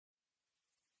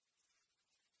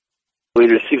We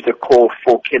received a call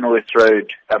for Kenilworth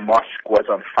Road, a mosque was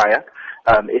on fire.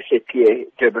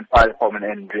 SAPA, Durban Fire Department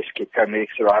and rescue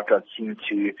paramedics arrived on scene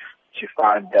to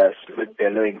find smoke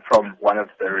billowing from one of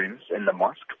the rooms in the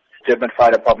mosque. Durban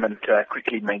Fire Department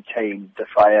quickly maintained the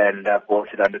fire and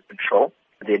brought it under control,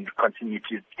 then continued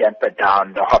to damper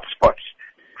down the hot spots.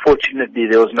 Fortunately,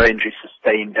 there was no injury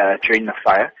sustained during the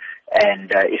fire,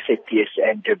 and SAPS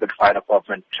and Durban Fire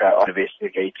Department are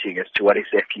investigating as to what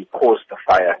exactly caused the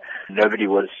fire. Nobody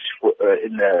was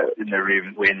in the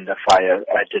room when the fire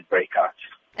did break out.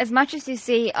 As much as you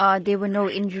say there were no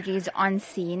injuries on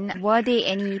scene, were there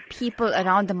any people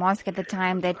around the mosque at the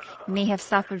time that may have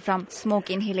suffered from smoke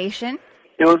inhalation?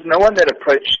 There was no one that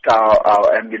approached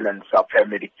our ambulance, our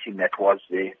paramedic team that was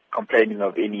there, complaining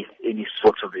of any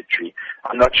sort of injury.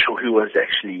 I'm not sure who was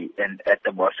actually at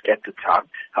the mosque at the time.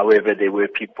 However, there were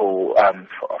people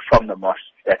from the mosque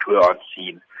that were on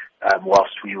scene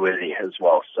whilst we were there as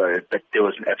well. But there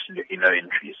was absolutely no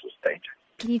injuries sustained.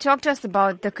 Can you talk to us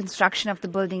about the construction of the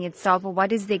building itself, or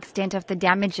what is the extent of the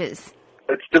damages?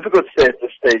 It's difficult to say at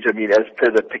this stage. I mean, as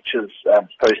per the pictures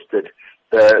posted,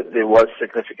 there was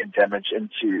significant damage in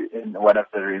one of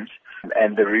the rooms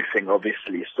and the roofing,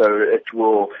 obviously. So it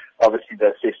will, obviously,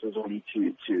 the assessors will need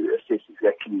to assess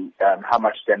exactly how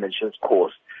much damage is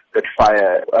caused. But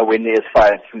fire, when there's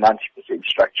fire, it's 90%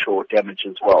 structural damage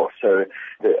as well. So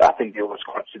I think there was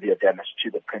quite severe damage to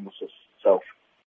the premises itself.